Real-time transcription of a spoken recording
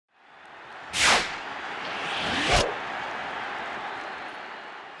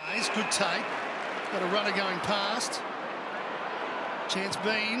good take. Got a runner going past. Chance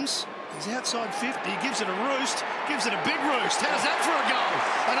Beams. He's outside 50. Gives it a roost. Gives it a big roost. How's that for a goal?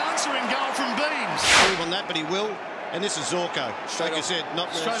 An answering goal from Beams. Move on that, but he will. And this is Zorko. Like I said,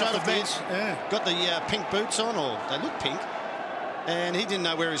 not straight off the bench. Yeah. Got the pink boots on, or they look pink. And he didn't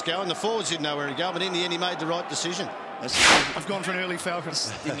know where he's going. The forwards didn't know where he's going, but in the end, he made the right decision. I've gone for an early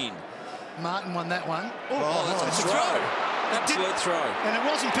Falcons. Martin won that one. That's a throw. Absolute throw. And it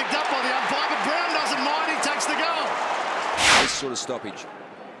wasn't picked up by the umpire, but Brown doesn't mind. He takes the goal. This sort of stoppage.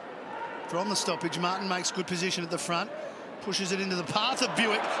 From the stoppage, Martin makes good position at the front. Pushes it into the path of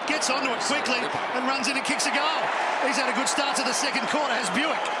Buick. Gets onto it quickly and runs in and kicks a goal. He's had a good start to the second quarter, has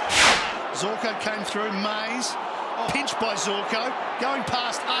Buick. Zorko came through. Mays. Pinched by Zorko. Going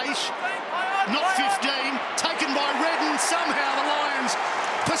past Aish. Not 15. Taken by Redden. Somehow the Lions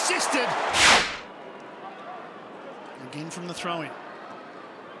persisted. Again from the throw-in.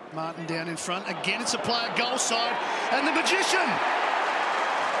 Martin down in front. Again, it's a player goal side. And the Magician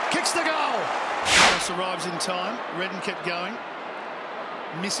kicks the goal. Morris arrives in time. Redden kept going.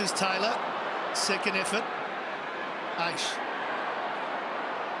 Misses Taylor. Second effort. Aish.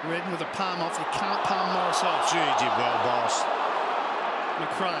 Redden with a palm off. You can't palm Morris off. Gee, he did well, boss.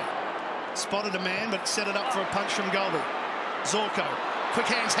 McRae spotted a man, but set it up for a punch from Golby. Zorko. Quick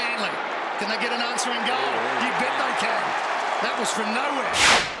hands Hanley. Can they get an answering goal? You bet they can. That was from nowhere.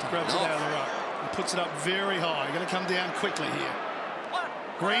 Grabs it out of the ruck and puts it up very high. Going to come down quickly here.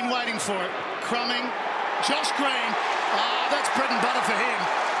 Green waiting for it. Crumming. Josh Green. That's bread and butter for him.